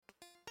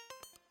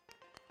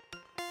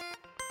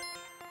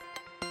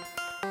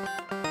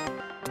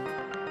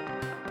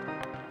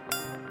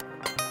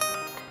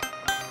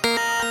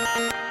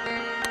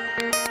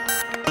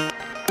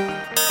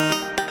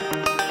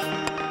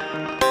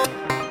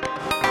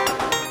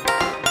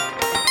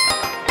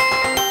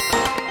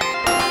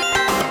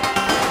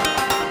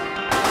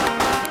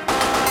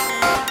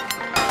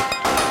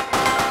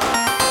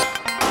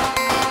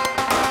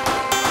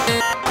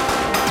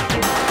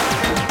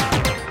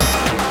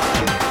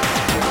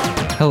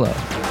Hello,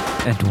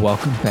 and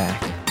welcome back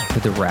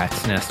to the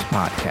Rat's Nest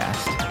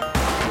Podcast.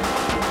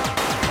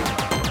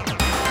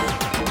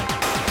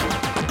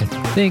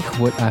 I think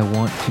what I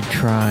want to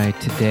try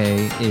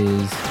today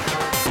is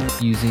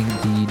using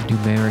the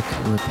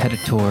Numeric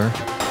Repetitor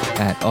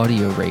at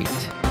audio rate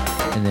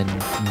and then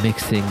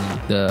mixing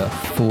the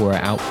four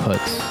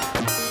outputs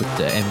with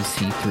the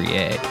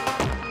MC3A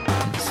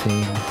and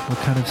seeing what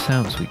kind of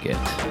sounds we get.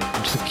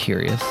 I'm just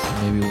curious.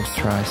 Maybe we'll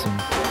try some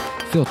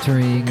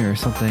filtering or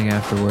something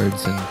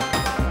afterwards, and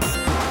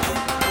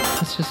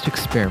let's just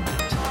experiment.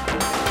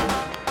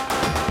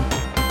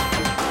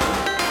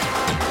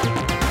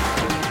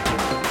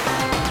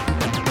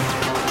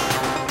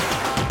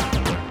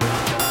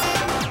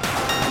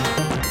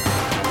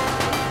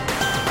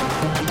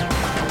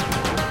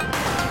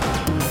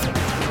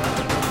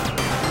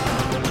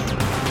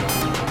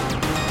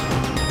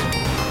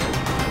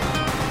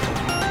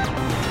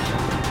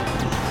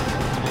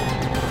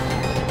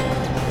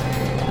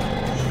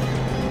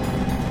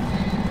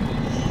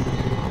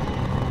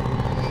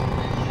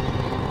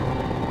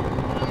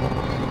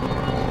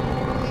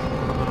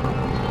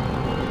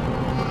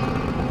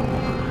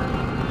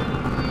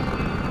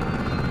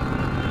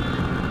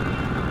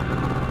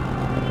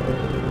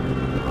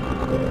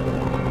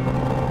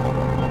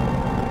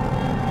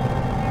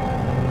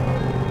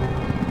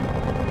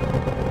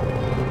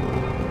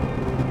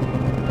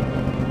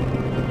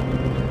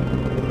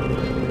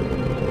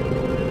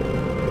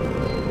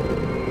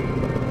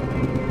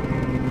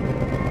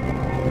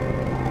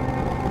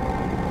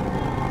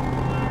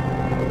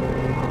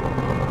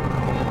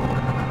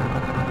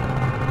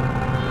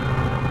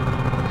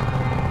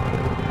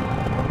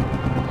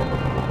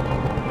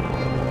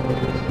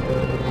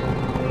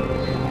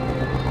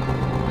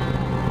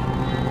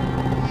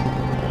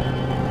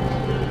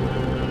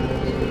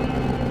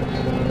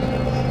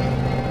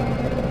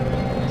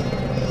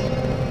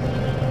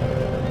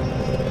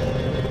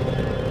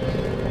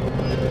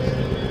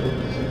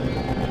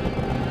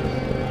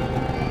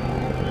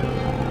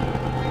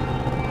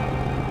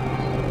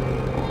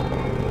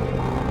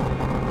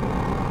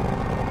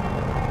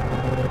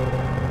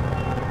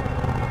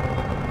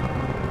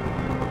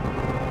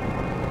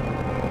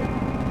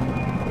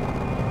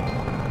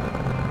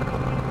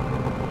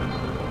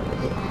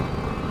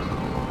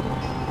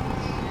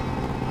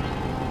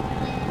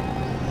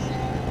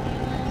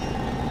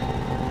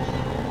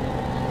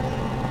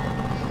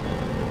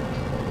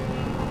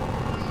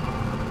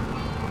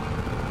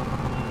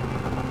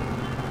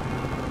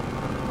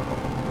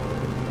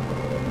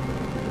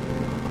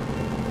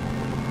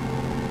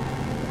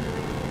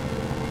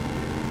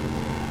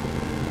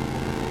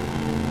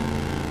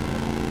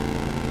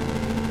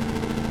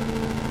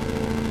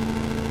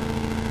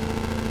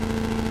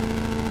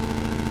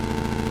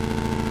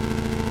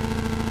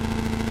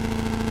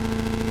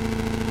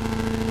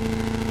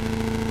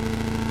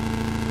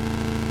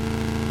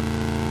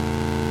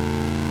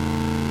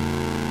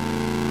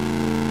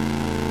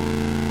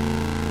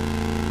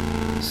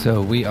 So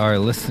we are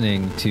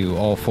listening to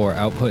all four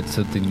outputs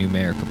of the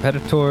Numeric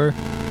Repetitor,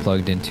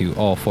 plugged into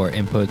all four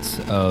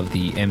inputs of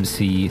the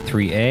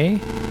MC3A,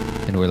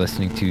 and we're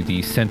listening to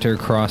the center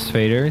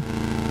crossfader,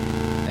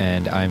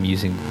 and I'm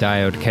using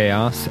diode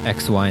chaos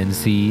X, Y, and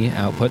Z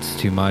outputs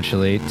to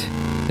modulate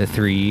the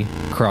three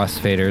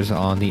crossfaders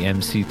on the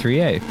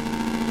MC3A.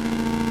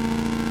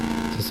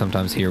 So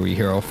sometimes here we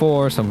hear all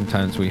four,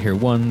 sometimes we hear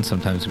one,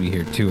 sometimes we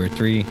hear two or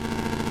three.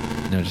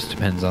 It just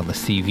depends on the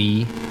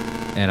CV.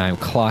 And I'm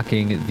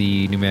clocking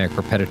the Numeric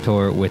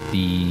Repetitor with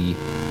the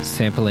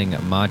sampling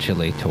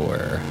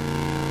modulator.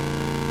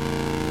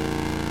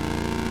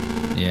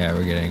 Yeah,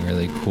 we're getting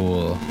really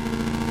cool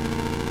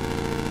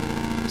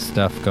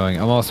stuff going.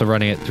 I'm also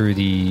running it through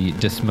the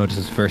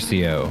Dismodus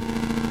Versio.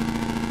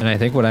 And I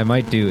think what I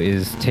might do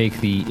is take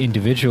the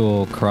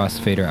individual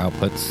crossfader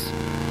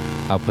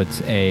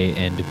outputs A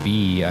and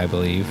B, I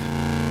believe,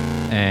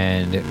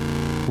 and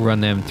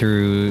run them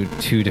through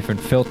two different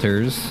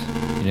filters.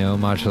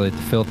 Modulate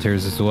the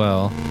filters as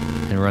well,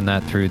 and run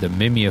that through the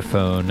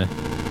mimeophone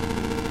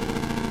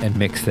and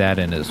mix that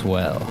in as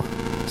well.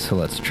 So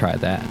let's try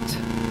that.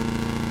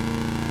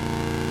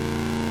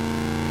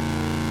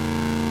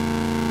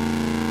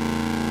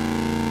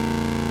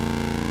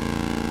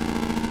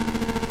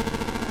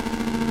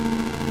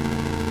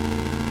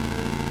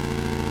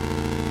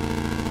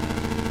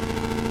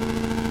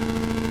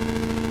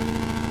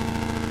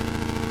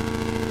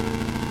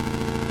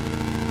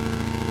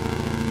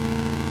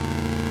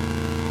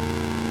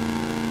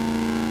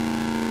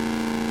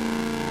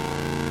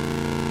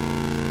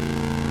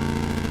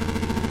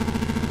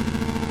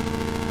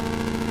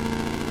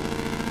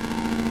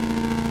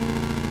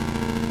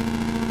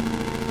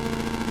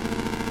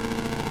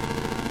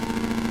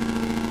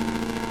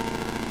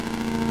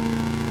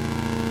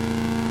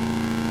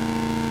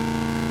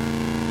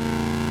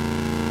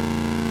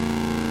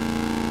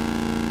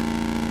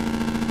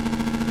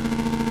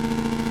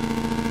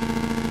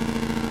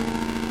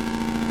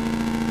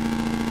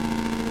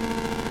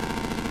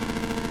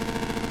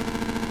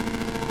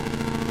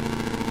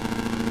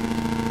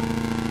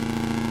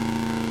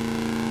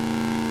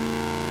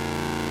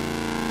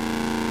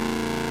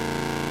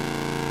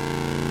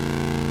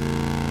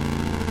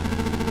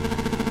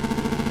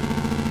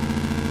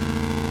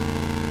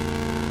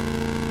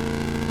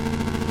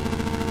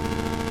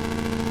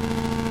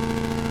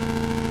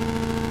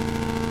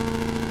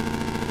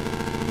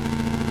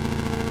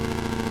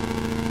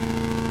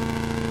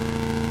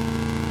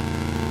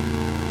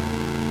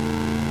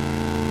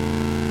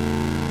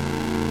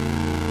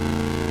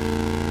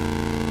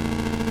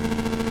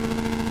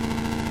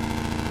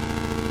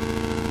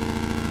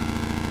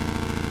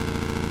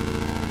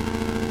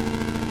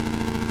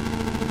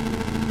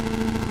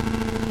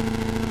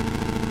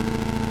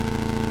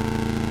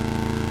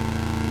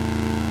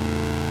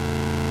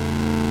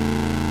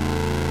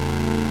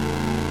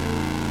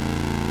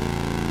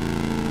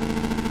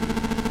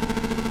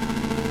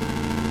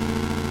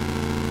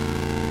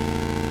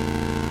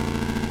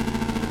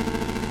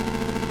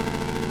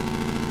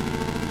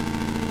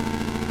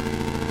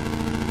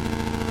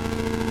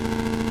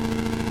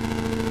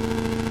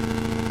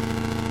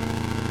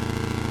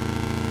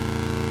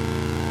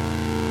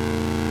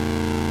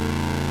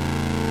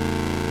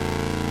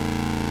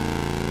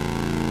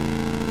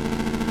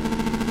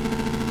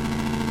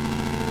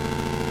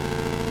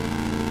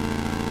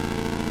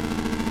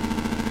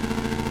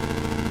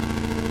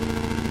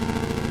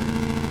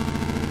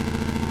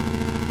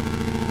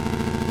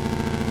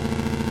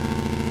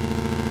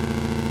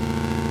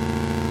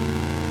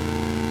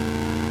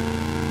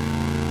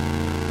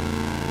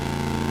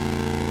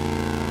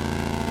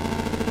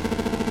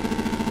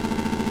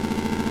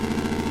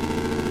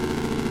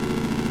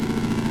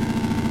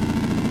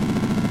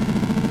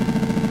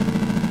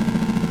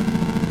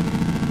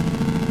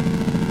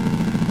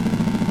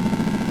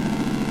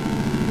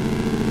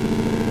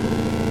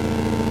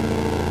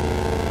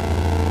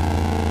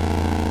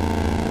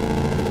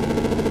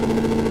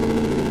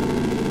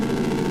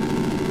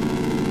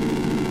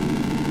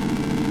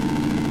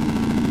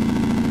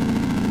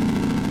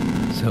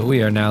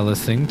 We are now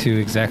listening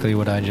to exactly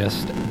what I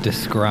just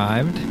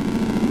described.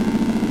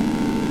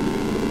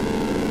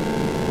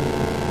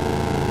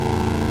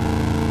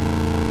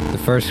 The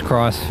first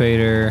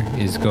crossfader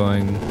is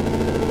going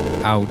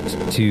out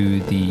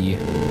to the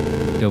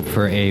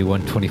Numeric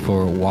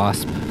 124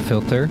 WASP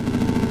filter,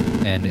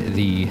 and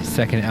the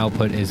second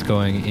output is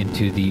going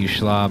into the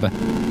Schlab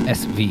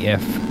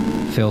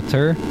SVF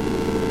filter.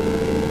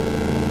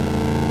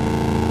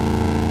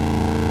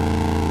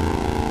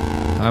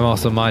 I'm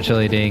also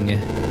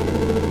modulating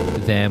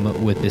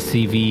them with the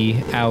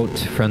CV out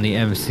from the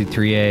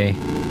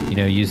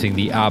MC3A, using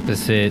the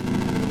opposite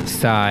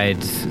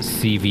side's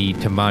CV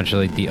to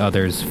modulate the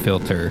other's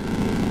filter,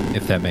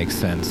 if that makes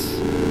sense.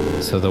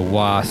 So the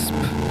WASP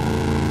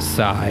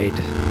side,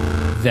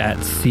 that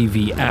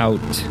CV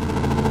out,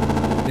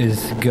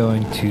 is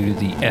going to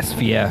the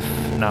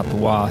SVF, not the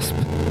WASP.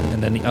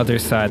 And then the other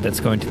side that's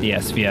going to the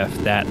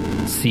SVF, that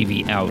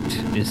CV out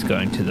is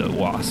going to the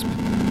WASP.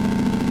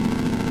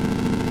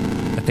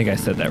 I think I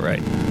said that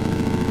right.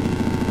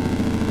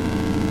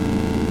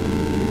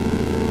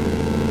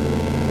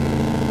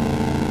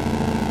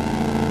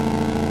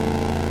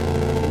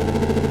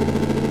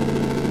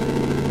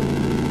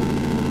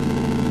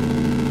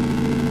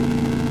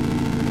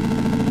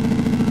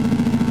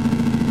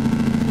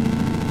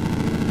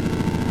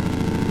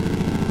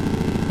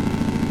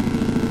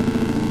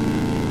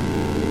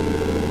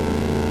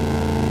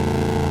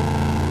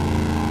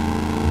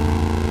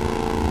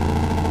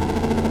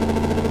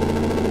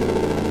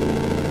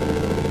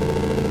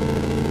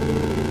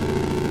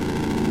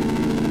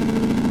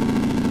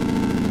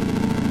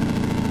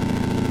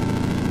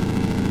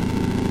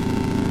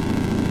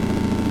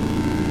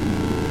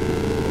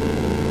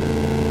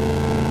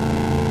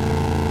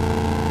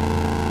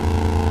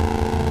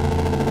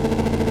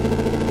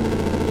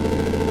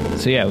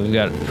 So yeah, we've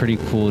got a pretty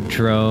cool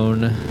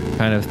drone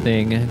kind of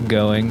thing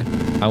going.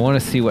 I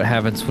want to see what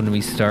happens when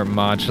we start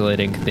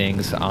modulating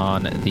things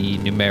on the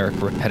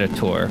Numeric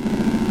Repetitor.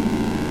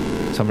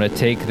 So I'm going to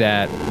take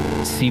that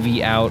CV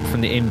out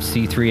from the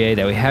MC3A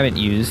that we haven't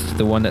used,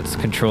 the one that's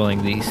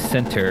controlling the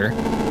center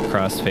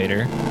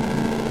crossfader,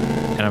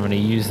 and I'm going to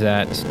use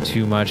that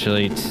to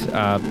modulate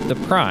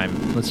the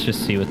prime. Let's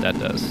just see what that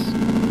does.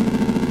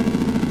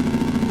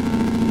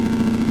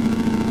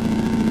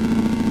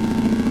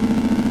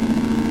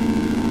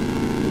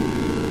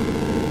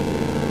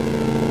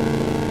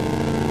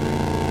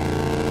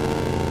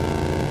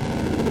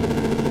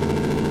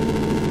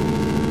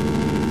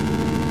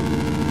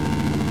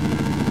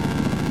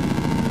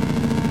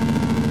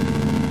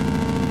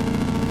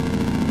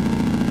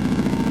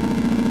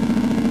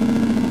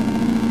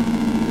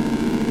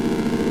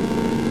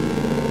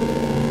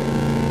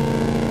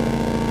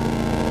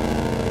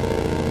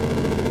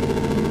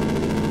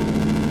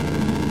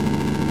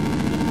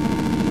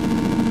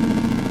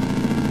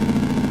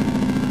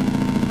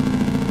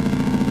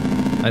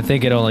 I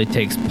think it only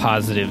takes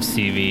positive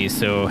CV,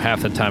 so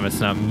half the time it's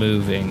not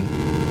moving.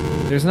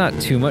 There's not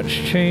too much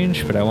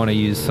change, but I want to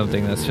use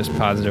something that's just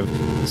positive.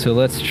 So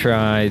let's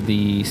try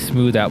the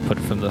smooth output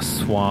from the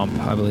swamp.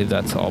 I believe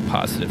that's all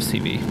positive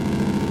CV.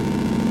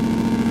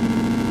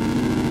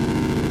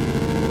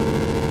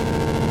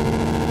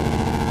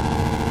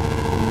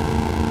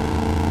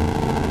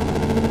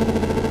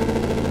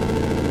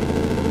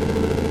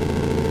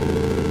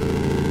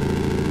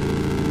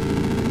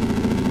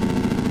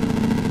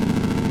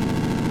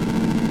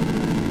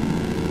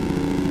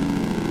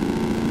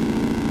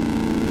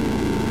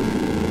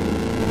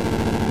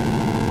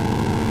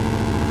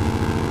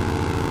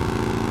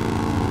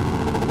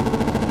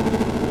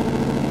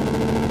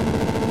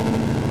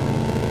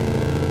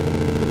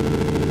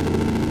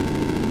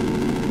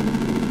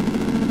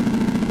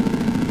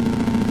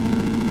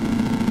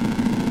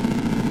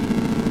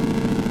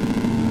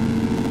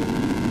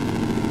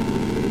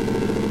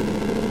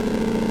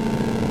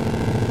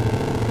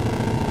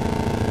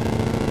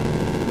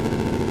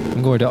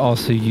 I'm going to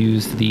also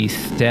use the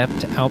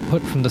stepped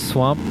output from the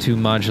swamp to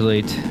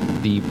modulate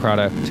the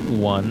product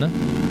 1.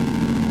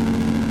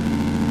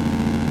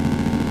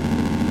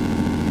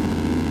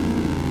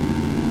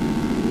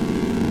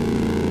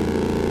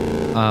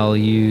 I'll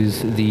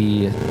use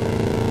the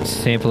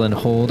sample and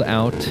hold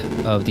out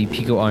of the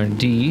Pico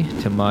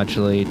R&D to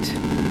modulate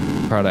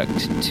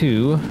product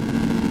 2.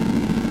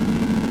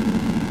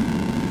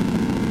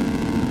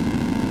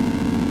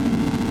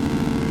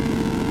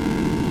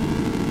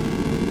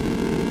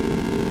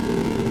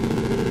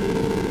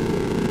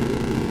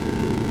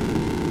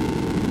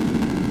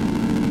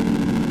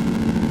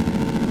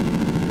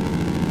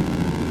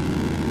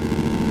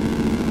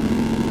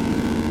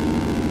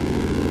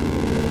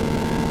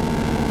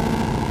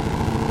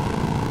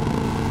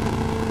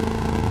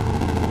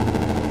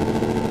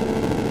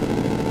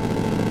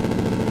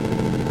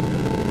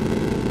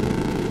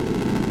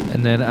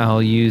 And then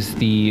I'll use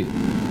the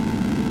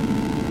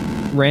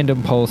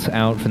random pulse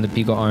out from the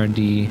Pico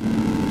R&D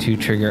to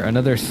trigger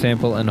another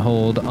sample and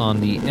hold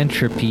on the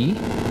entropy,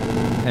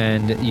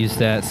 and use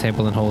that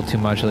sample and hold to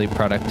modulate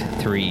product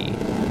 3.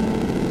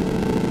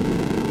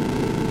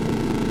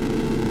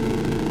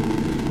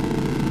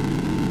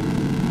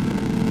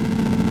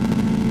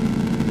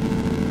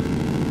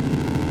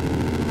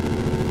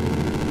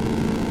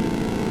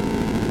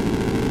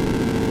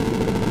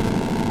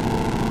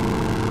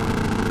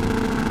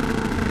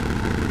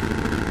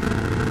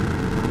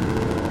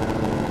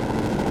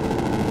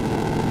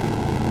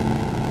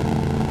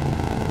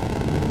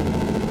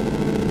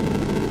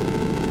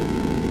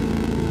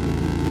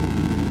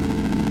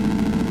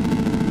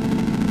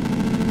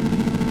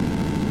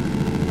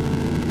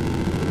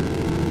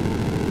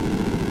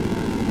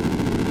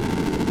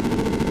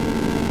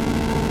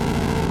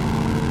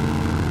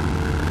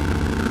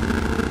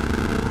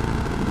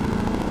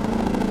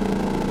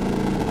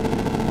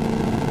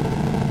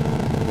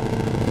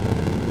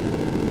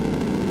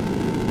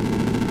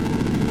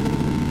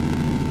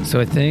 So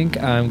I think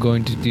I'm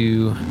going to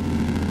do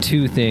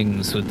two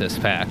things with this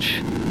patch.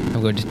 I'm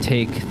going to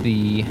take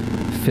the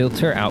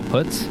filter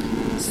outputs.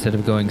 Instead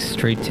of going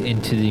straight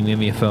into the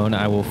Mimiphone,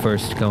 I will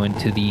first go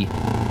into the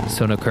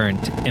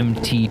Sonocurrent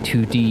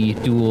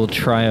MT2D dual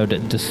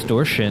triode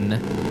distortion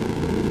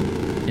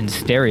in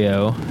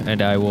stereo,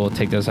 and I will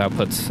take those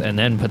outputs and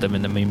then put them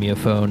in the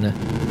Mimiphone.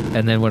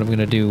 And then what I'm going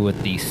to do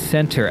with the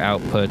center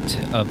output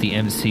of the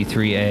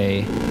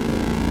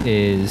MC3A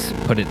is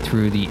put it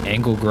through the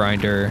angle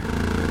grinder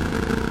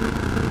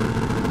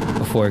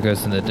before it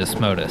goes in the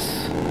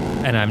Desmodus.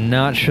 And I'm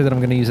not sure that I'm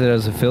going to use it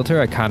as a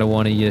filter. I kind of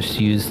want to just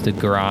use the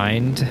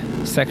grind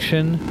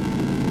section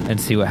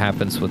and see what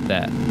happens with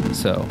that.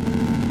 So,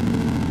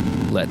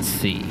 let's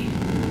see.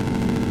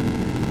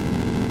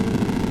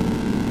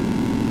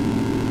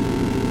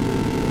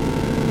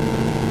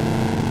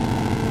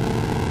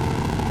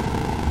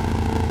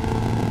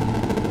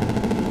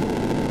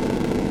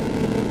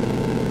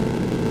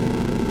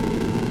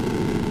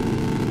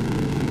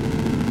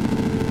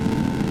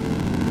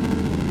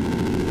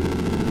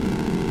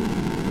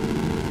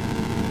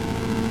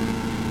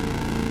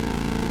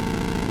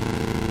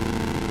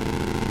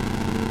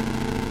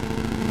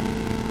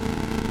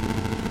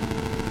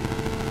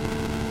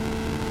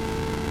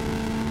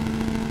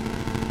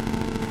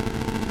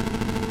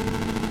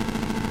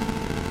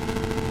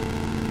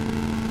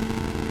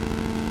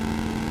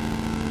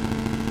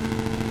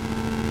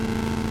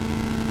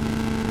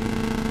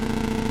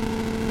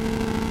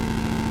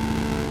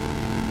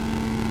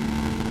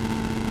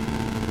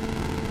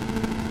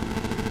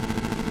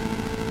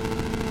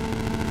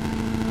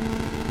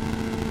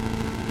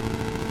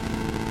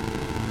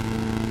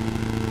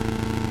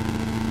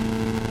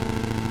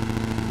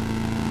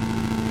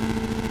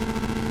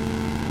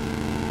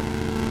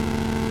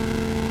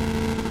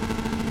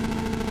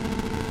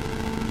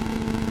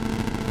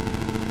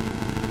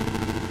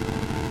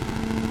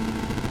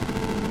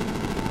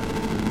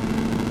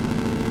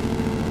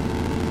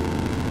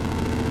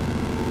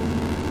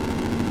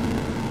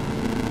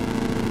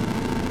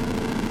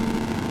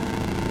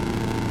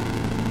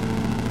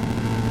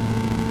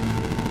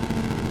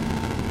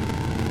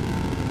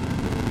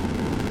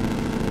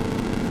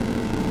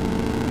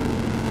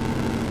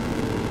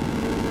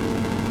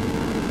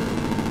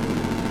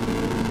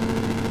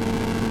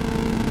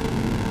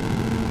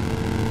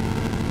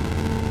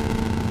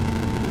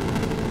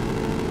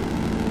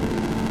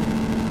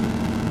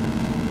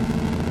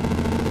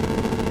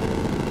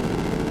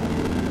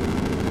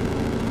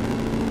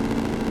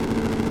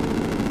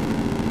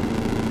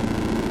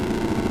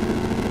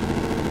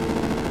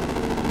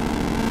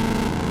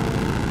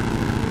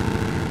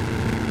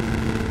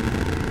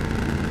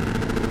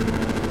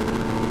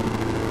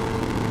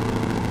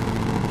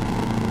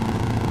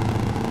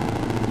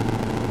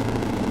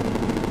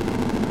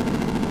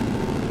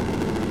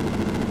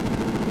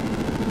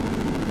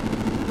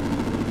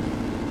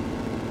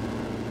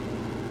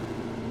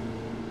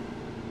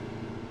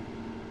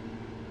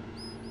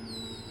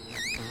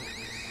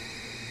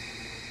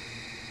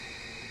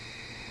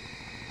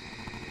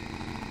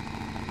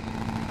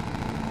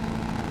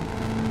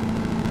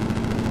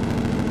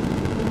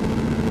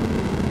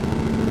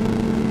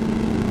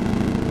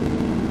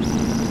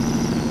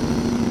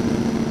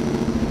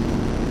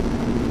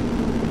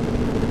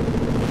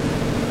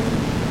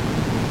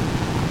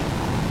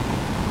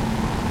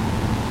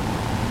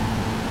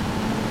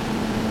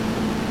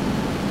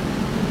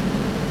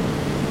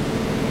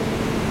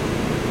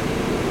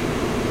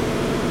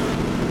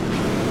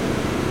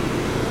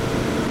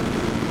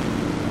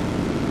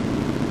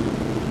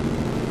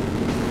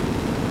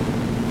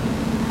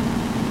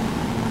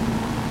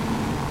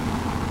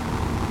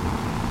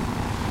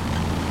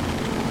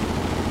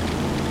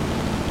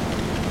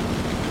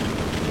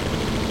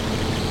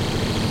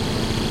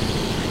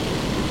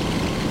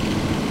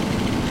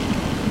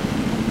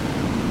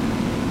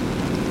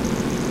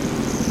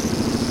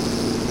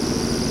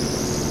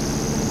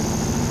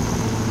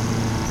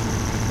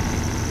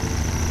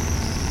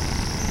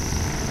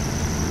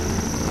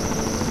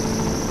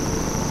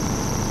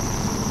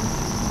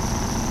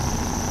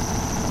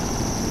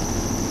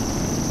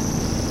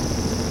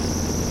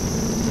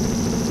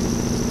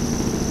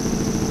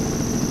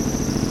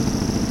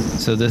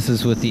 So this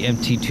is with the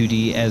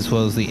MT2D as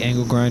well as the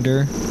angle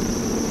grinder.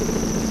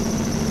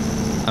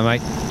 I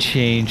might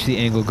change the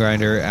angle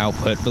grinder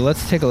output, but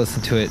let's take a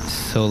listen to it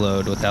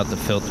soloed without the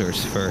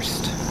filters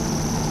first.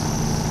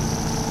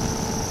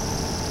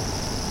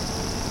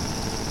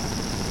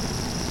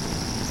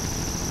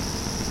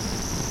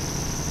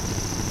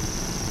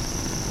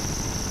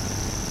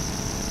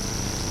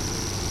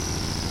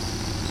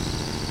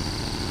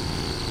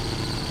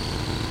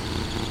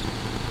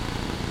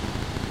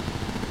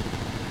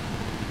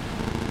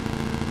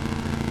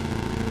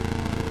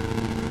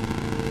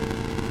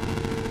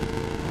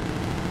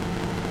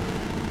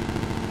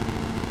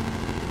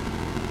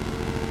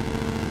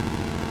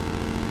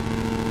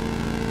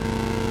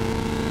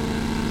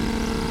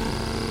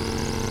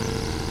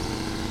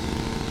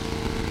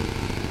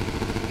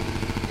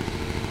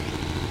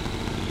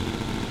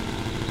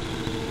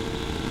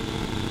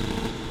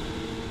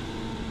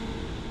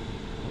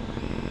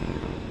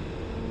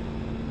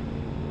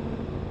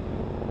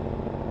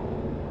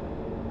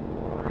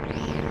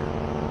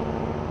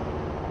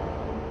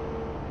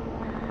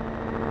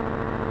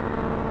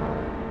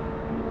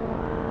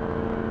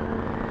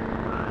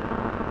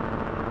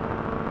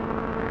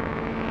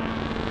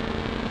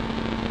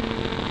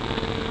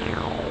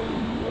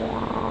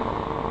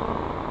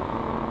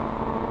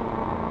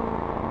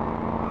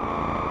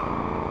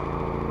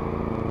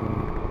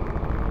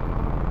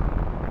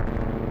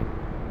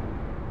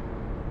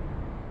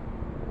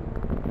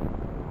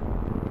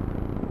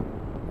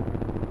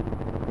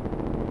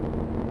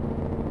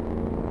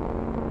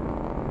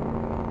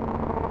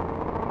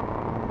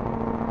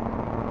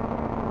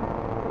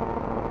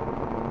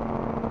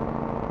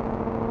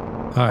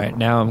 All right,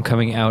 now I'm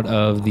coming out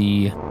of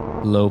the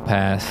low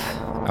pass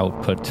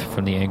output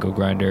from the angle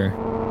grinder.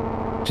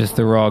 Just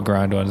the raw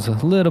grind one is a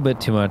little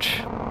bit too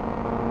much.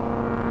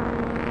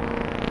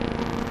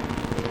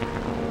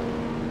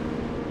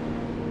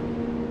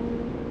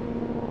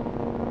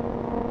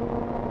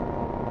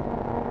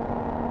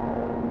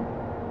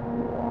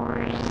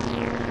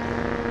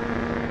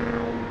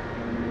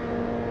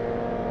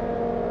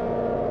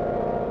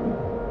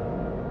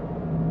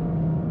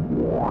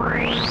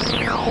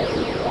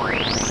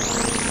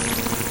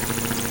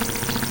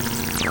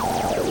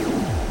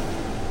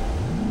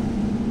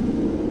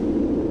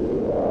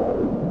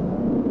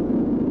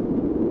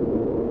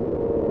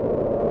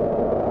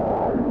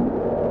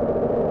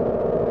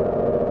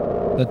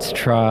 Let's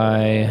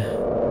try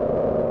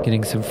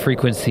getting some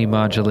frequency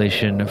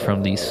modulation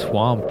from the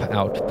swamp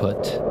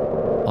output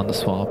on the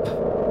swamp.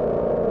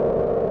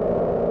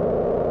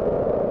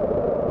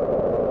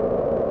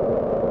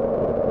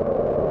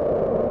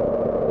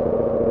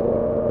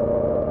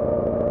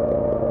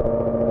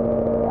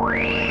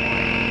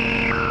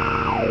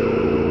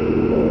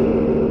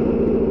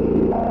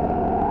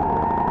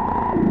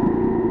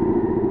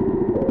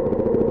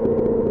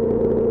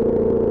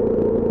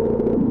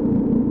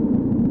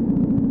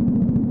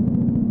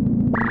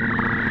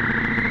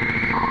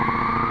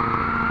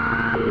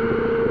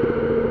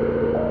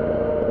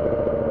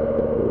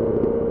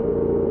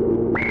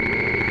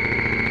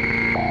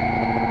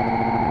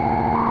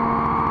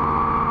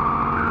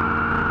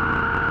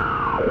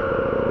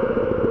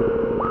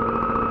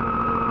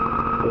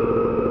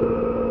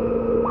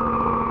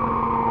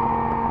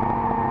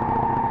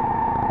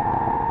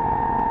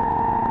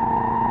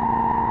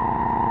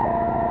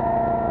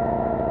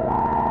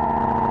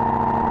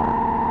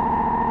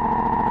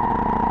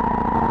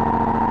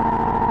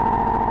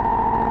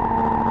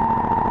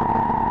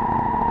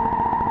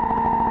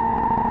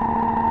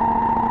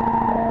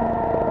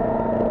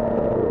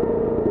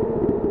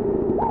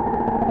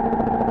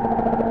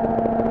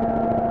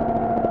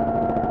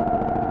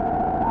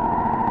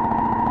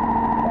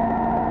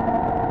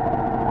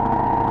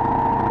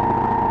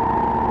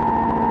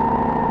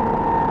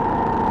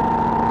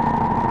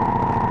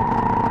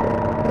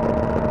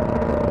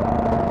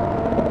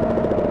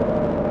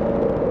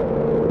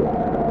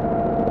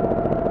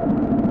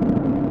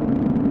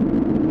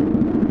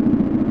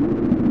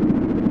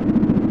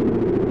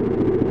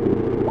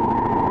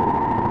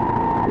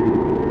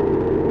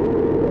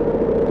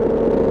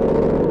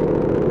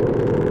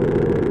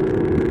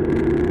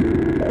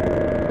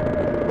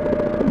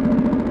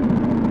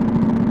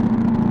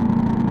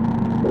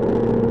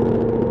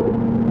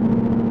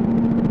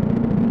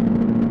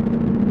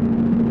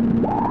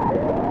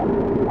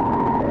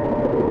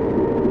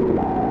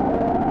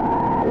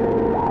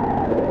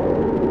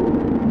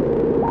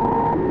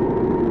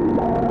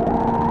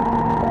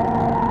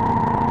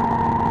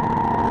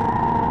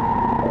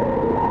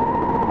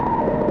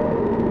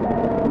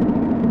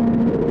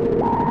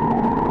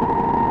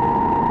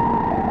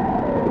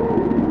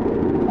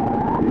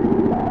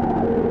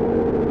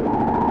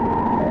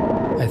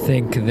 I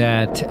think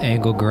that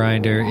angle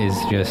grinder is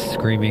just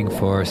screaming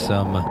for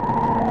some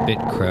bit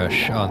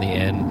crush on the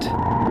end.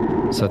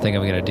 So I think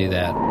I'm going to do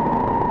that.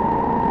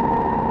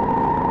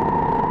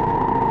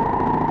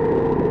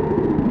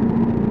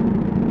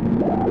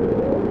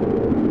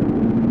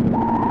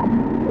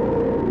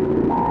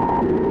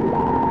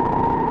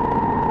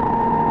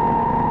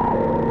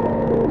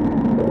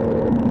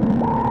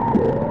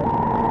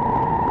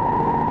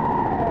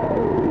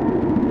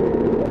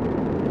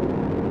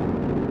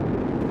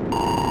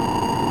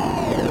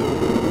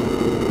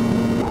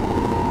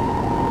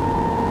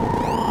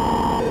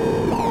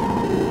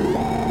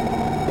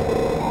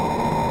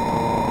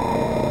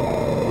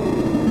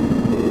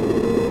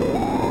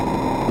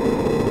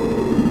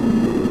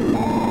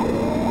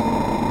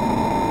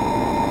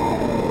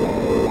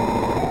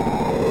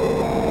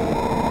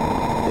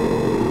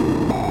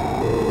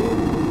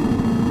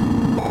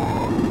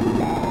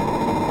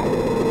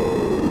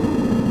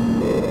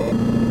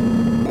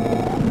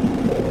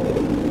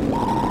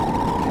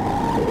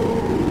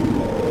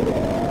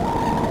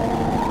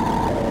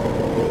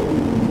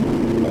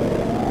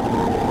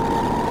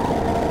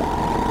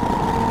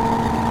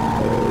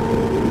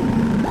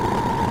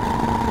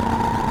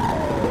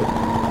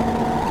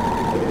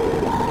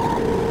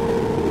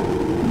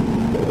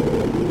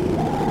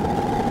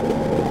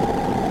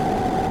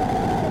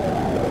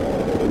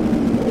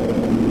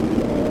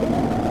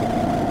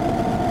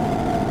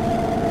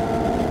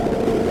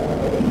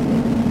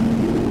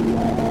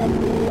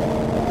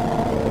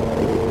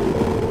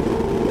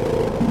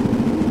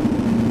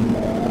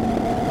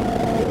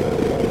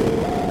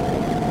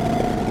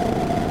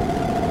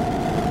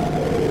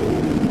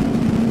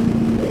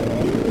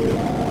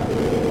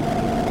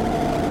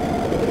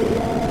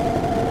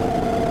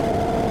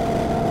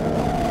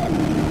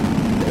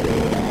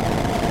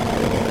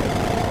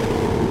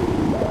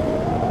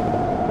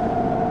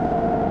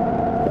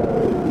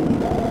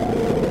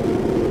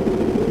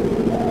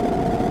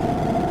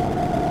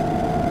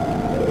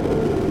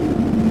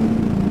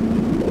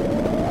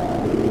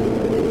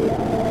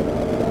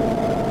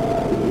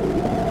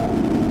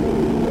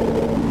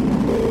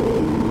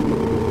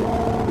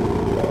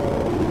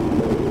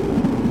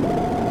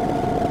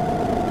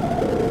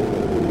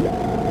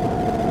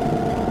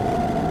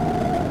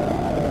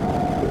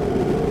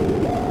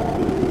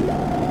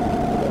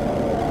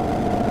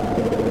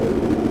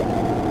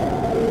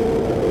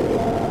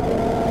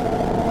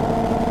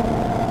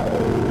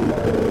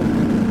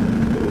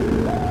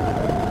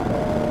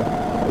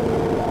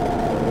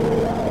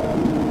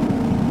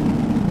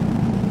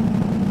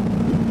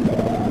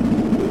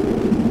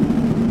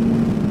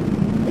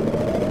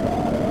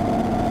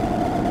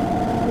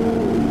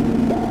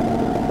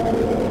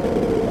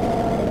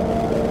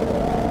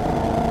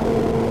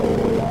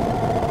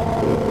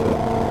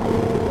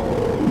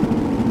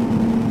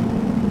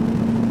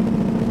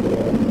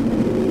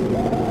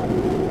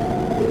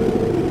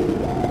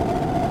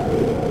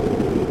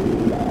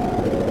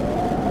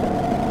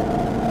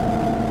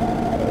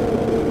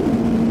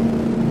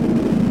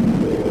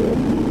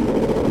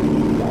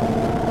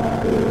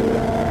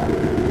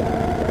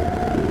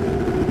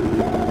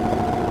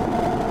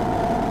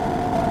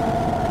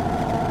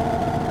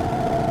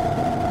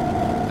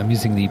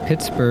 using the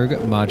Pittsburgh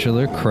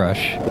Modular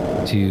Crush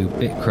to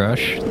bit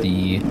crush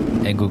the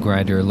angle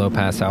grinder low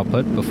pass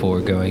output before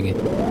going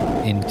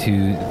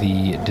into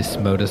the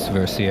Dismodus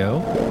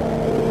Versio.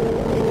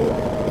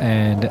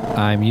 And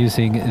I'm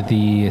using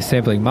the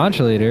sampling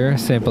modulator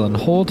sample and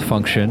hold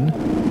function,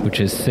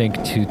 which is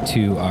synced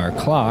to our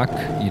clock,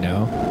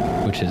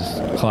 which is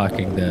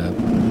clocking the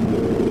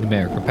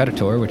numeric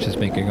repetitor, which is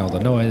making all the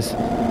noise.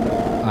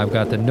 I've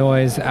got the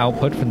noise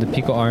output from the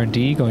Pico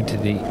R&D going to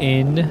the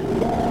in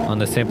on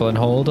the sample and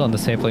hold on the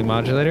sampling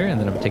modulator, and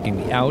then I'm taking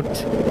the out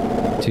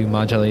to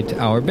modulate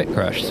our bit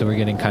crush. So we're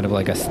getting kind of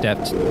like a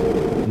stepped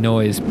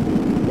noise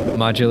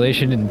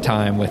modulation in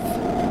time with,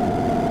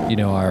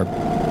 our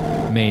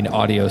main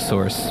audio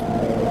source.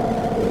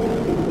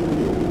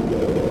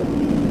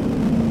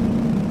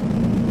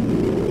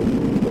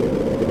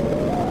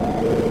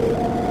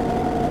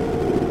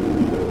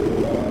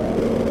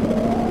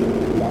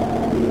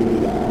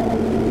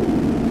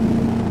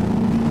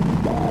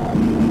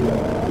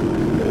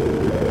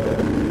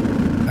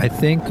 I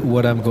think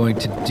what I'm going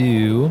to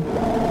do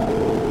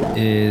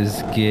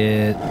is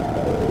get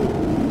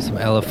some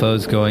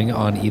LFOs going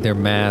on either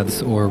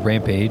Maths or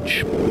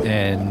Rampage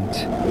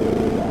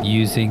and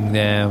using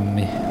them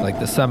like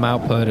the sum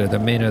output or the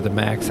min or the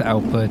max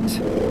output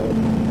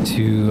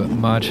to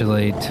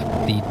modulate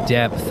the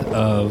depth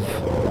of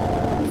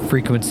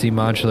frequency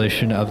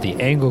modulation of the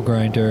angle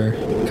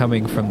grinder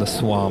coming from the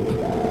swamp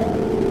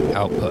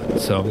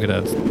output. So I'm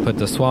going to put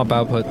the swamp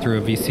output through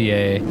a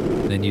VCA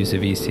and then use a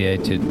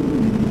VCA to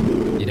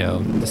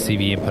the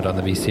CV input on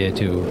the VCA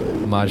to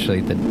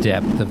modulate the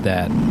depth of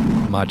that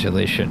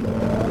modulation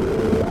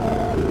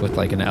with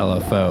like an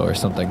LFO or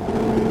something.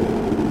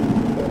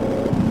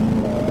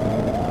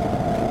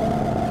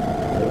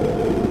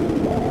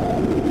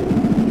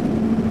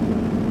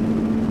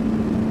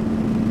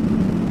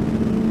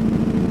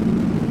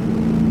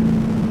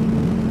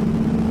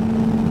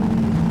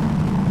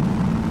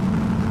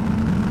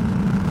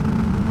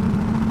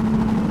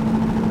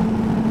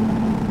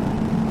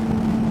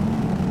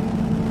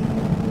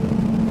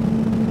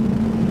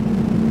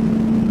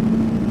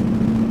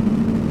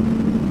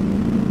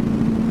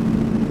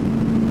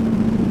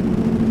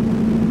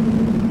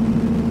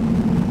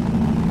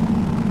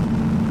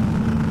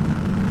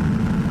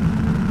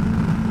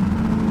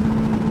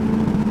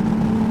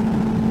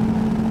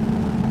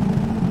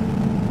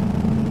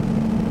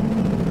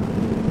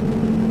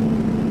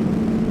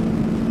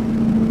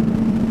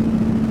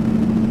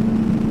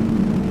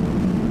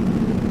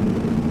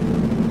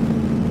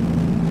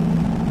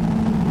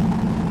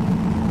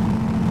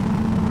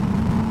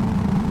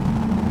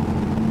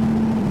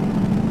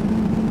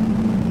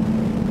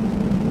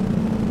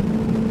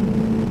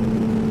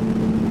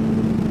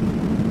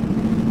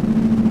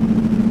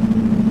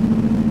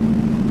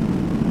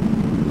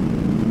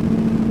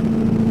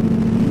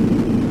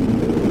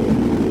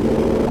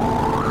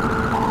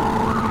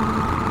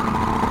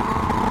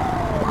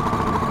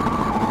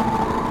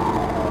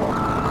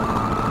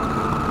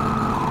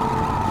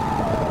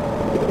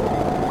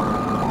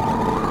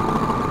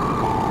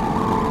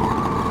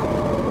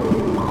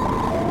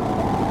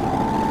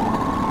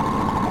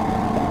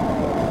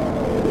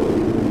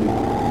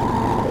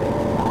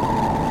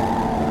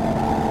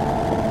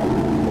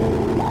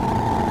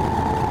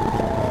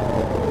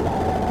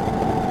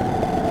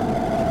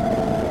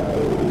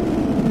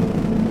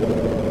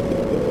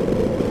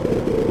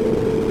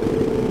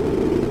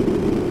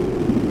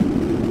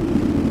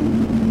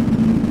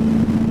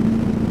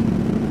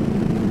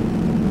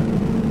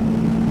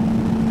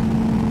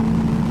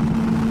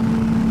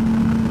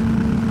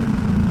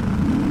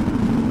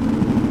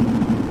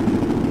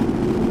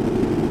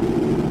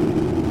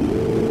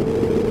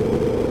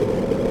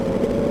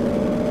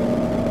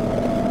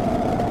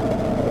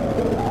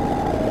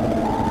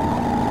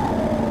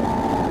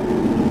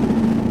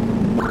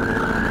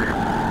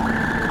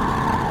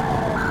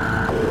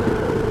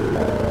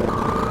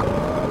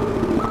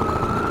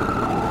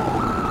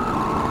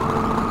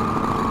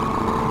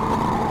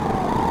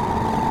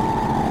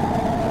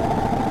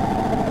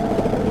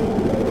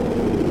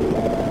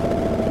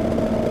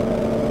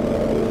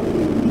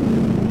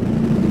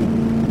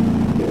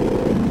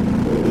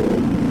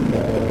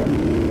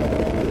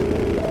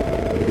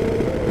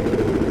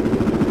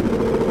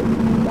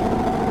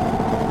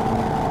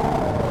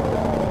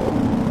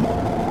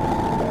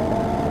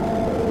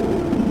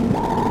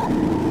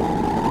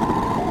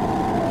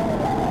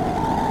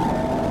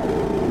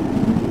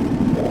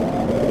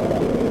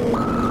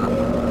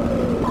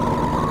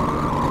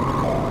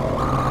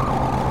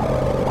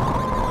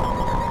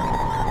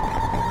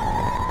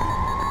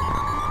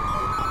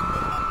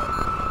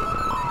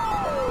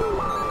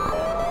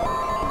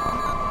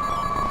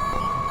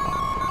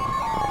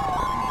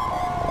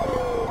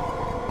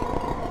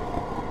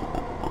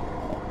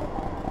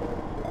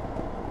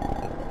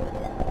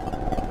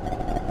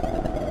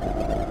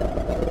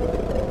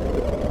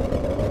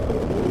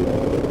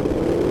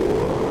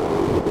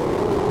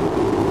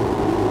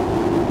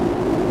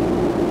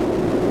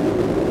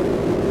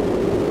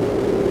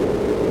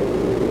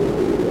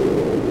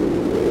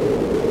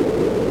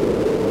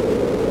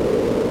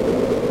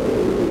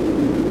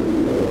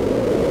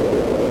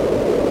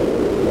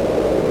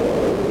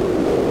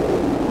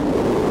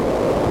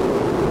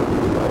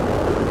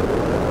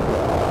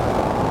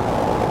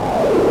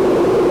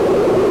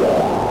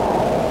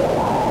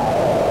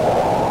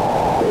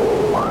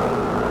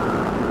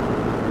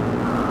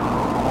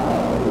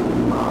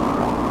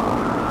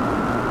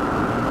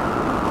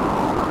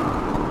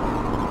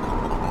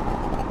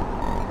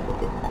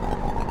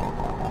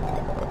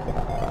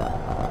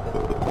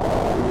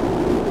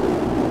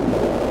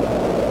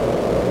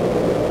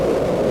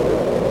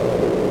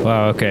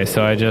 Okay,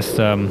 so I just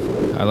I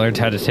learned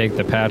how to take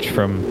the patch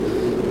from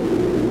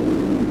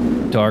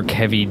dark,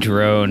 heavy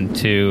drone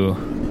to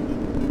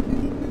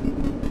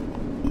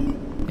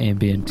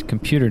ambient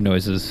computer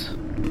noises.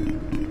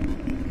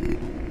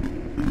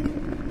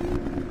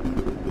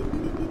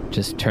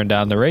 Just turn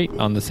down the rate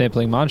on the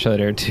sampling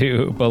modulator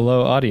to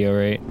below audio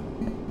rate.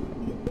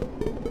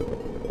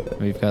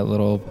 We've got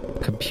little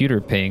computer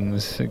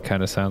pings, it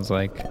kind of sounds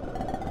like.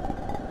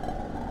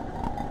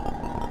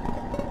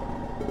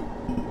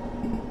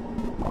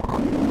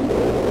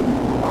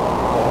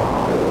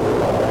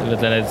 But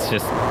then it's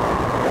just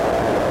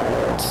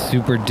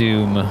super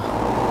doom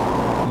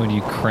when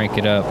you crank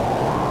it up.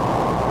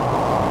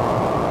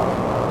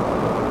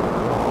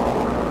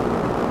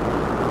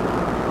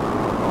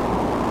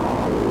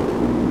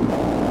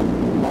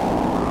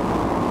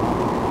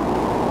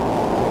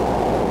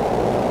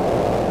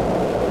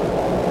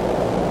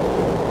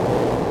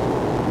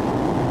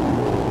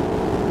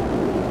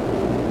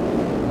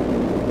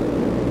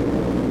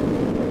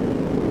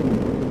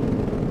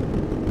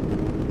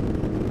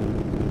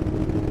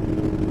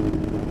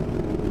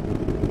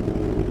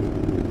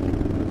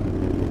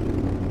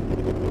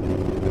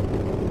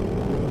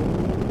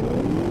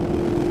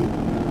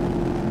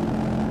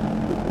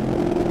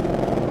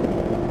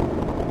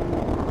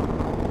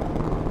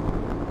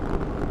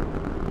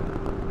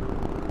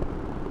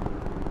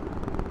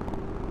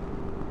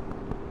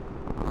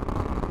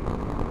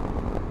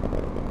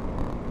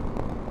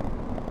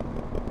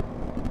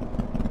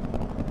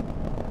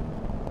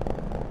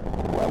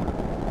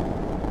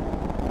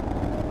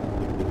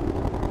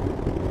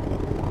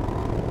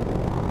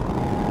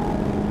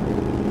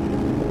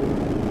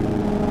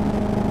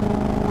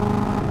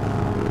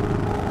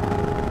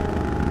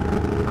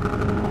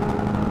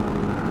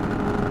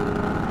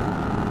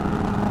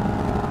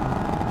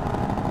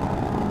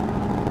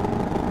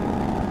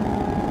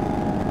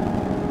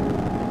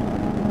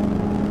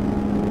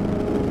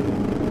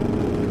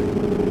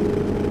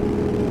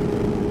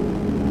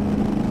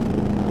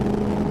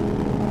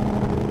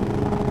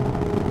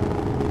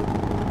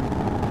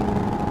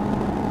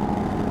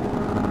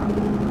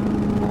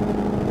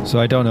 So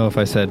I don't know if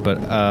I said, but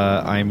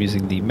I am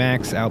using the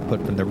max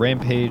output from the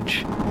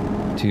Rampage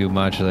to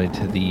modulate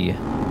to the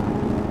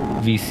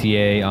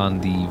VCA on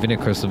the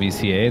Vinet Crystal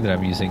VCA that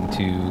I'm using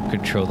to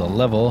control the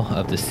level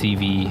of the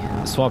CV,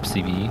 swap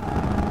CV,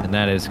 and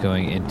that is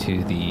going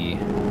into the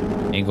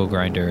Angle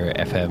Grinder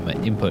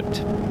FM input.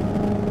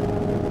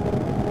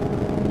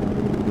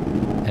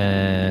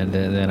 And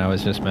then I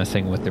was just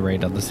messing with the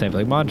rate on the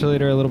sampling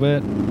modulator a little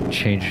bit,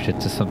 changed it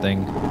to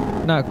something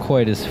not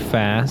quite as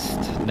fast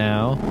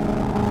now.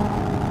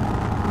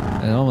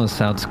 It almost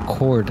sounds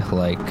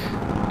chord-like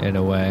in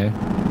a way,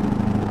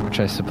 which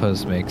I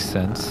suppose makes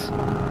sense,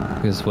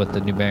 because what the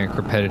Numeric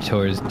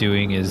Repetitor is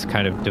doing is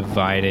kind of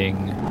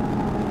dividing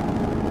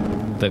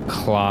the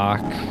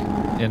clock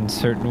in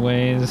certain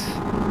ways.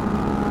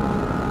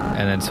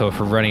 And then so if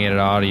we're running it at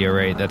audio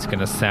rate, that's going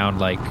to sound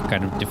like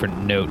kind of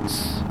different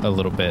notes a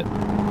little bit.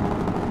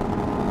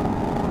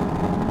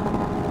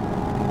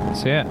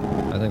 So yeah,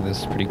 I think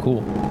this is pretty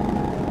cool.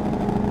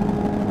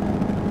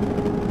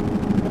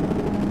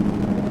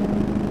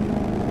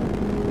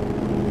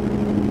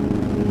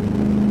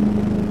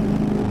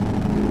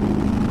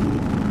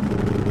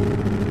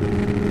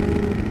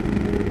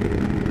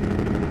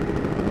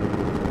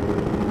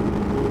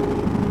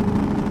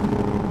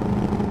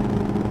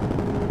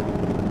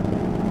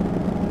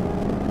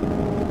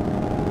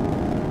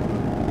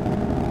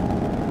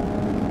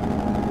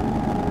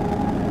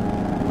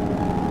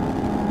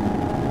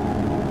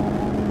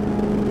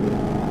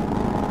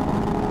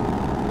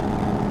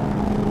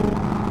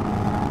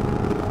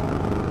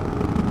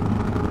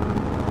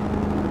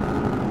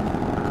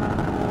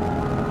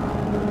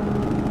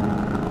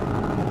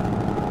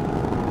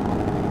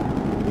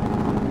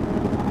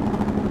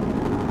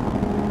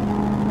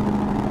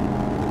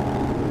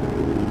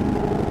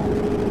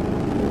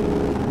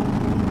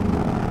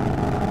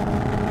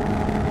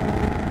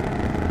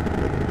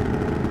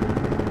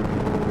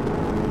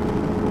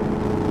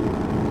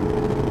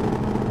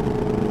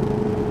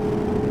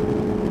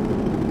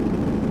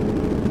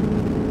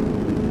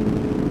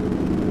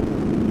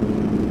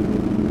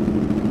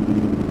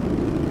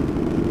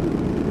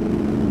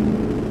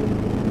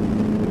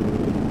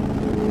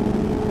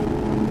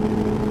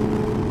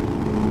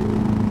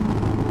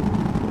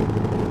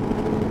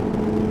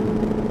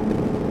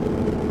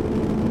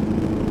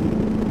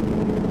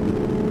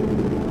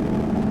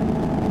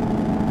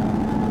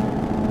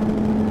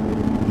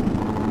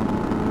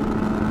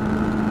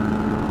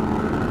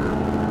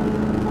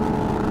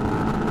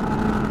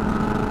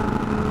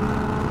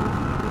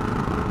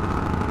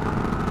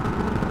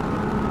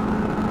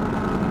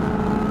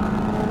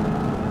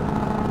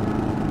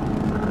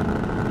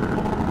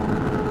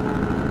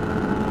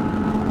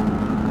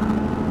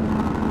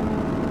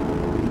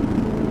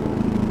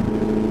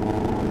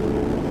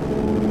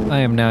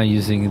 I am now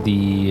using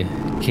the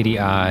Kitty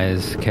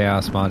Eyes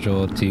Chaos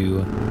module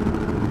to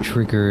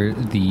trigger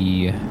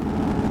the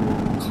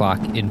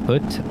clock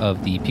input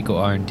of the Pico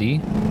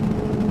R&D.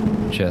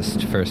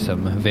 just for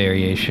some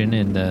variation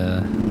in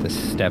the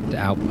stepped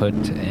output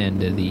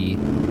and the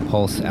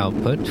pulse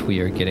output we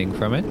are getting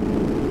from it.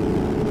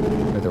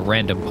 Or the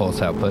random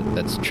pulse output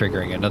that's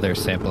triggering another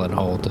sample and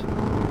hold.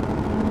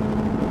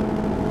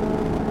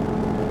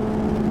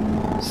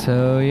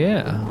 So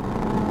yeah,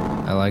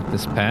 I like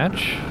this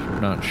patch.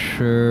 Not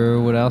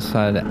sure what else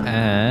I'd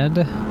add.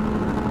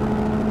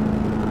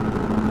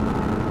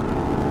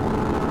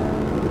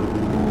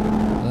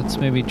 Let's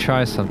maybe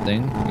try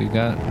something. We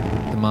got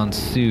the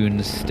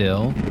monsoon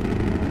still.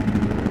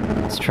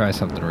 Let's try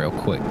something real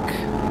quick.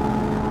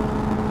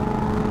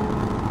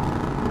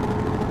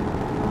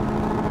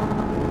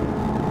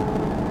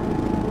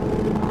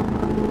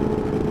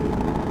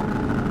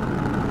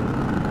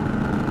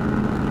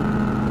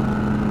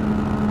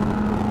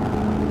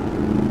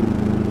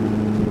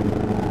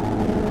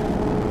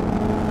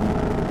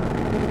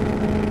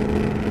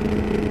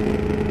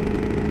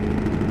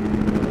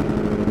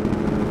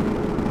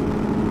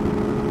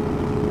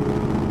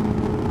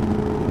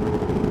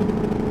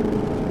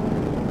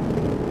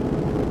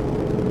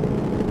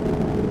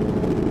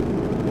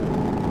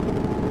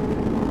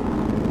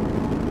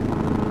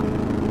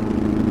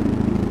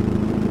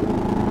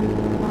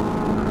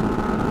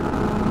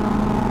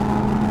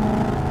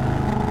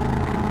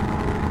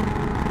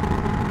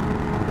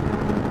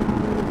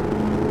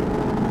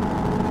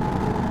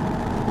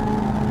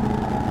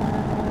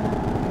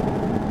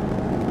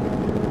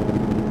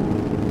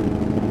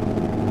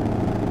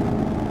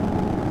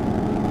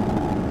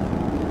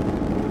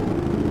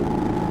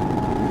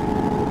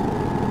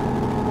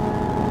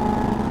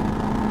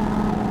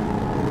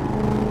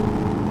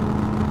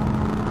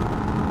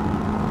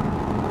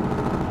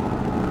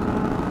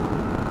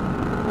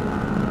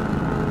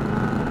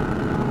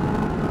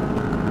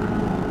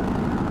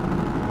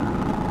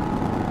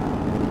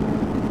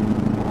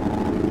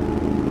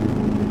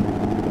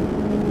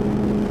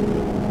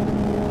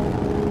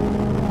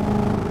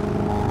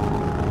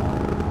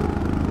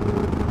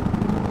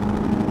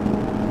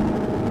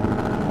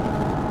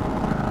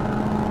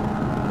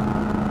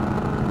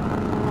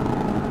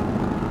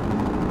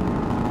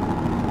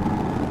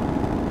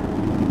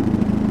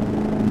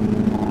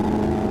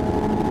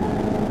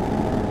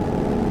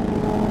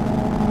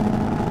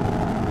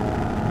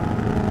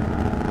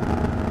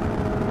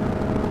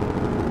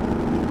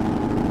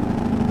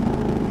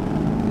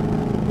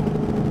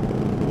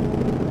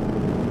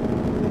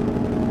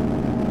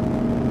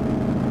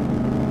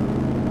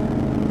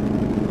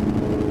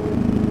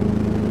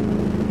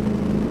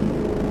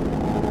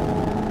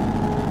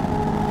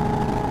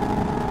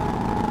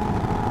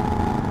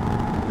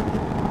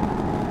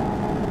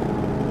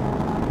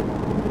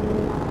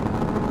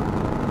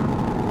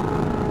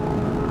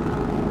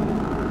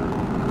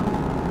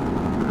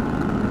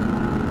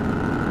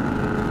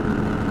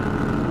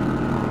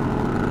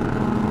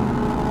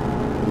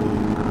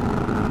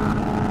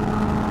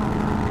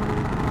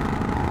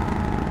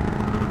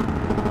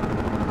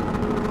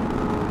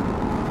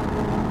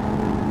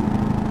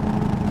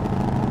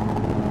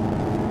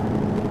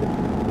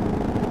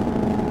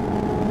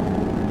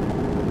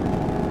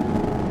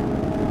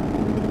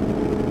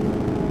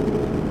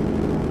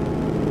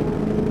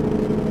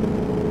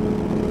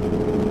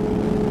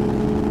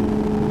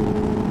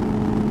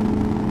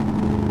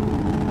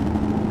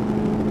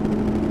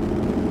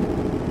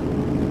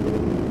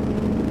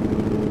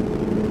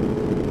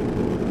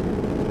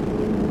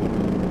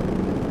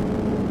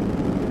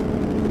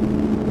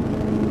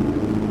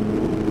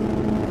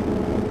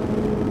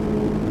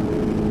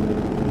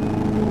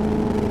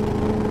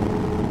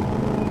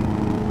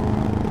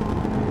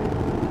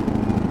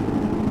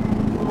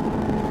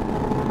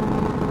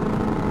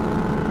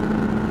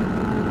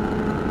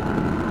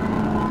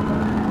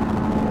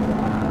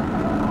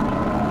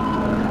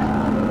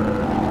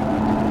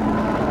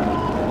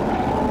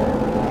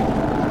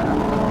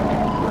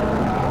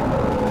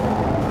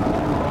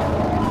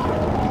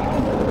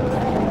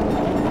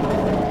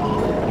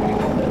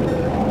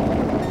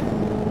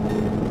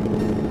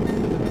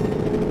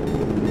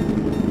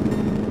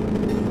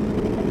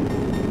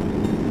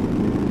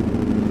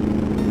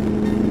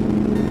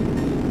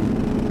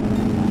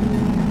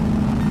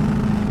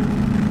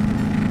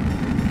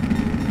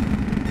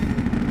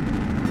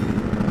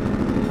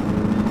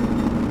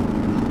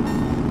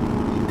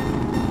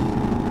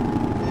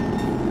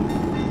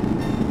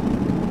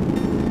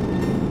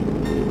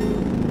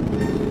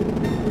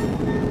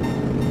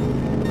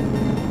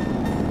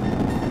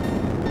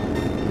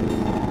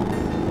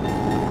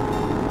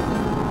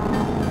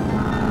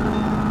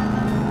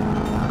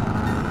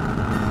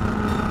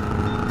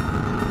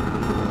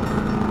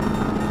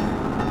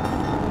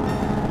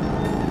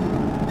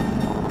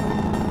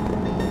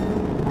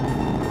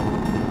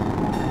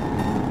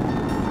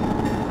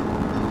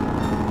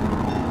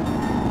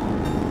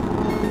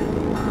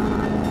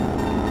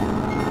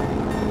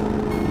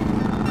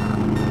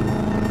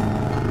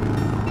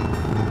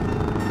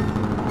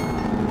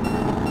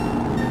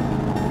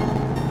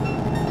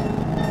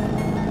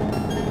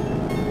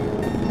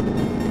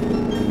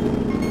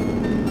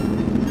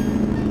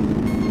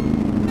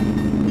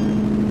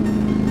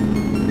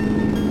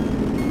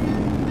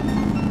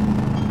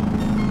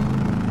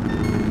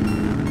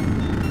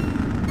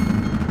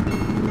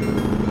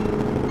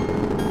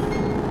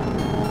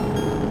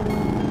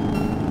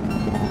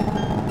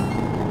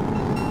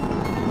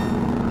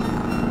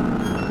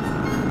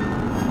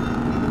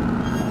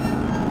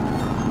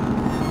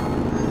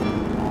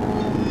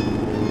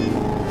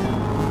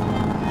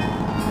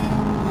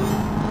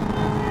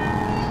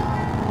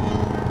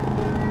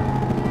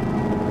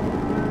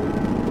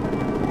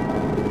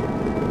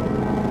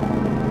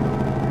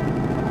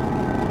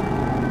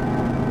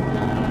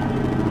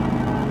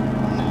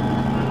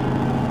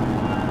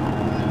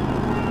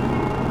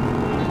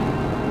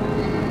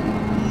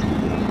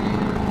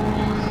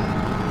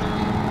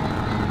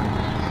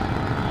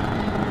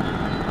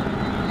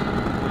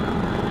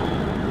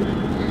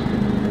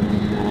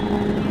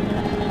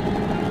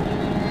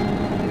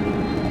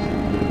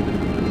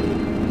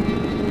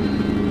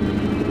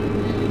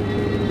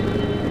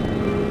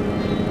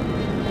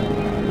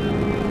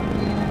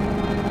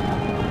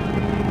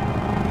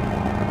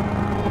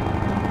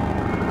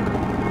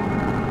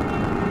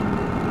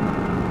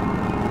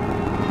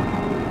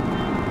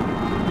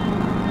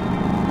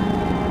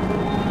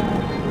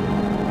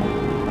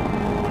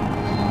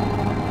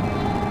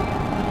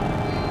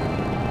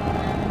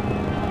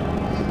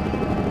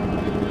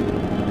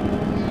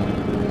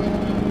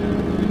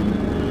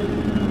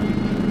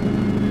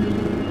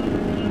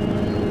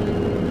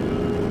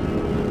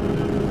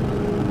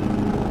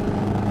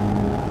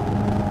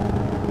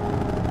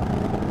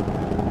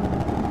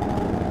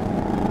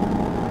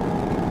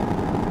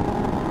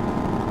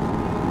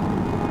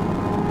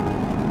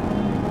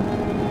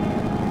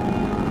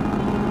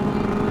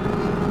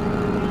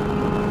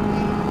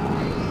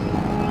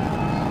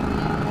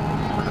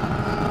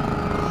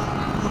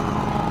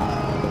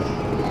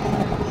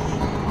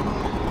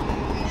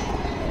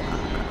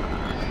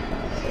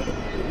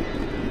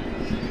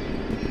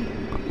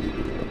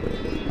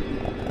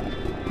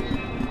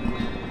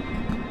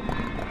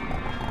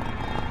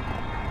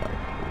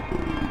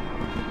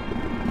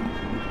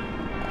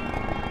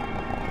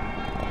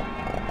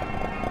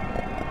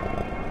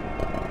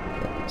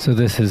 So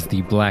this is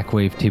the Black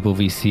Wavetable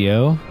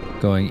VCO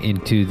going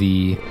into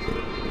the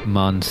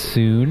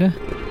Monsoon.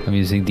 I'm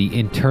using the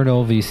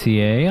internal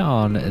VCA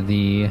on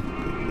the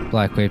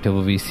Black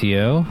Wavetable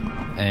VCO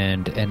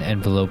and an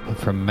envelope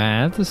from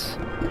Maths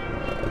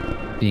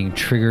being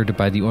triggered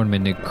by the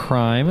Ornamented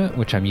Crime,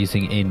 which I'm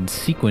using in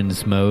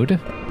sequence mode.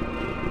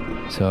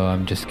 So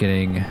I'm just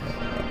getting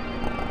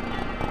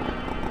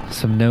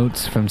some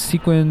notes from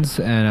sequence,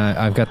 and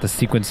I've got the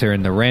sequencer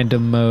in the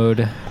random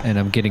mode, and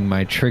I'm getting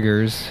my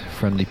triggers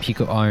from the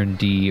Pico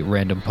R&D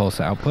random pulse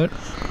output.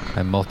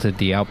 I multed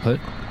the output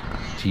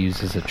to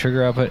use as a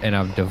trigger output, and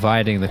I'm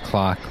dividing the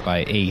clock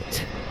by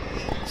 8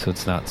 so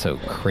it's not so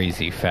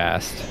crazy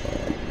fast.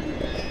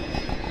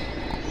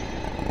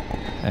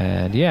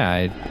 And yeah,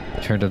 I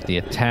turned up the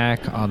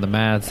attack on the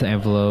Maths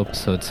envelope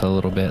so it's a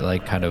little bit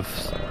like kind of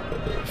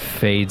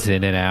fades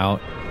in and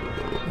out.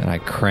 And I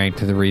cranked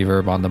the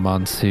reverb on the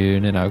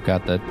Monsoon, and I've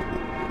got the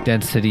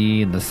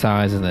density and the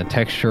size and the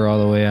texture all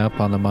the way up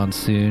on the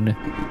Monsoon.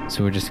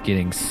 So we're just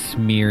getting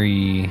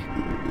smeary,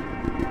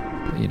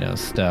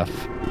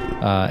 stuff.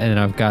 And then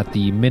I've got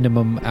the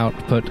minimum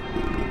output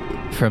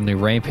from the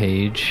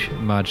Rampage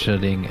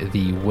modulating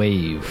the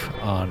wave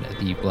on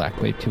the Black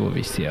Wavetable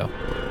VCO.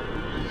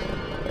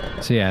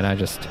 So yeah, and I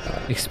just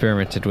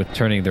experimented with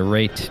turning the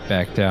rate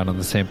back down on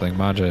the sampling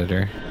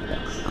modulator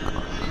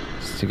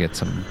to get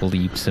some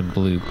bleeps and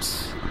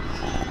bloops.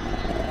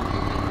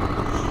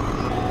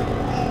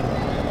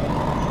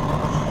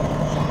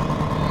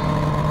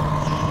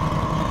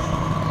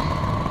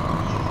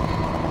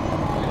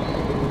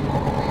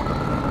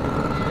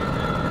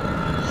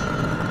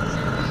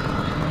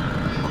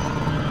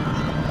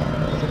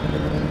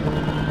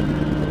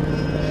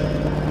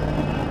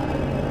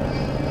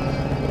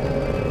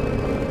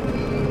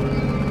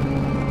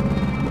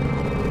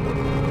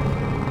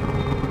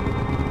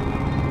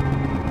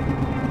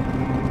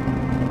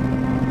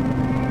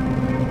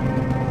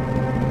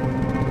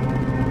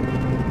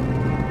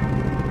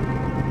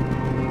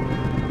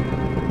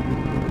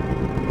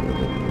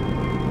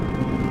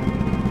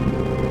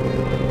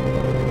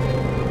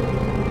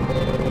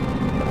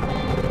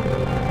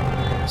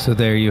 So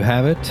there you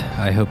have it.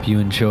 I hope you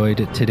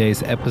enjoyed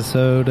today's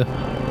episode.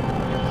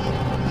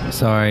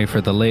 Sorry for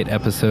the late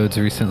episodes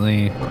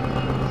recently.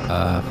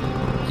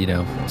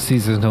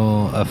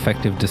 Seasonal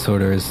affective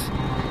disorders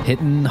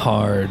hitting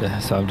hard.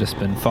 So I've just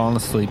been falling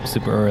asleep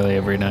super early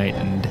every night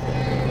and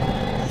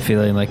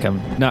feeling like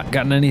I'm not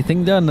gotten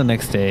anything done the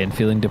next day and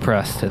feeling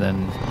depressed, and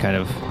then kind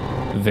of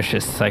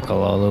vicious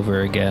cycle all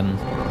over again.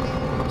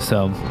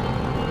 So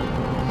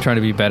trying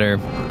to be better.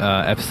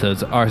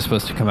 Episodes are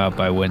supposed to come out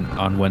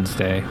on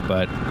Wednesday,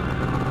 but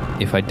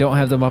if I don't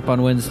have them up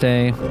on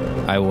Wednesday,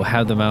 I will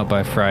have them out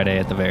by Friday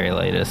at the very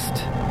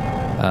latest.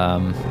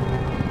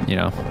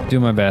 Do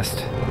my best.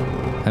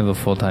 I have a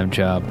full-time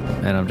job,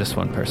 and I'm just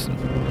one person.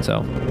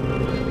 So,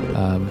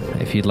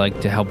 if you'd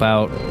like to help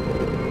out,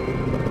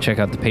 check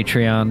out the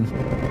Patreon,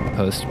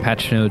 post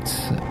patch notes,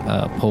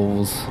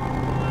 polls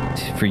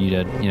for you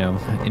to,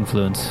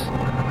 influence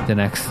the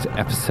next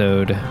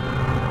episode.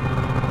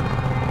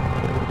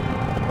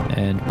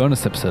 And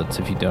bonus episodes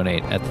if you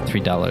donate at the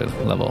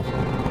 $3 level.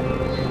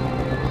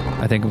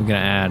 I think I'm going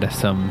to add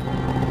some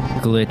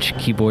glitch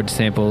keyboard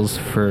samples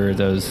for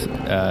those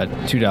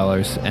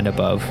 $2 and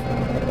above.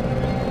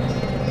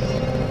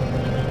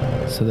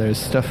 So there's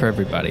stuff for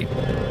everybody.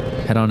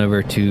 Head on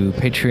over to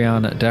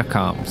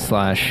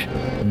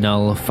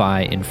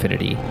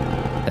patreon.com/nullphi-infinity.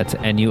 That's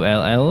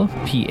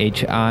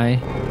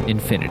NULLPHI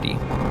infinity.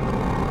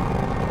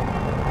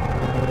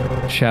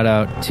 Shout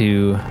out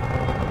to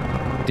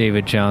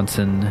David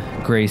Johnson,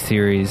 Gray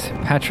Series,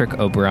 Patrick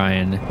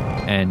O'Brien,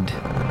 and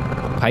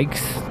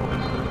Pikes.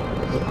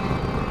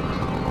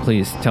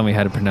 Please tell me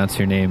how to pronounce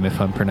your name if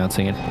I'm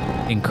pronouncing it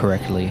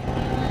incorrectly.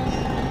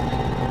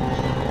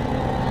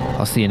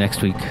 I'll see you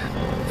next week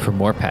for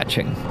more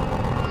patching.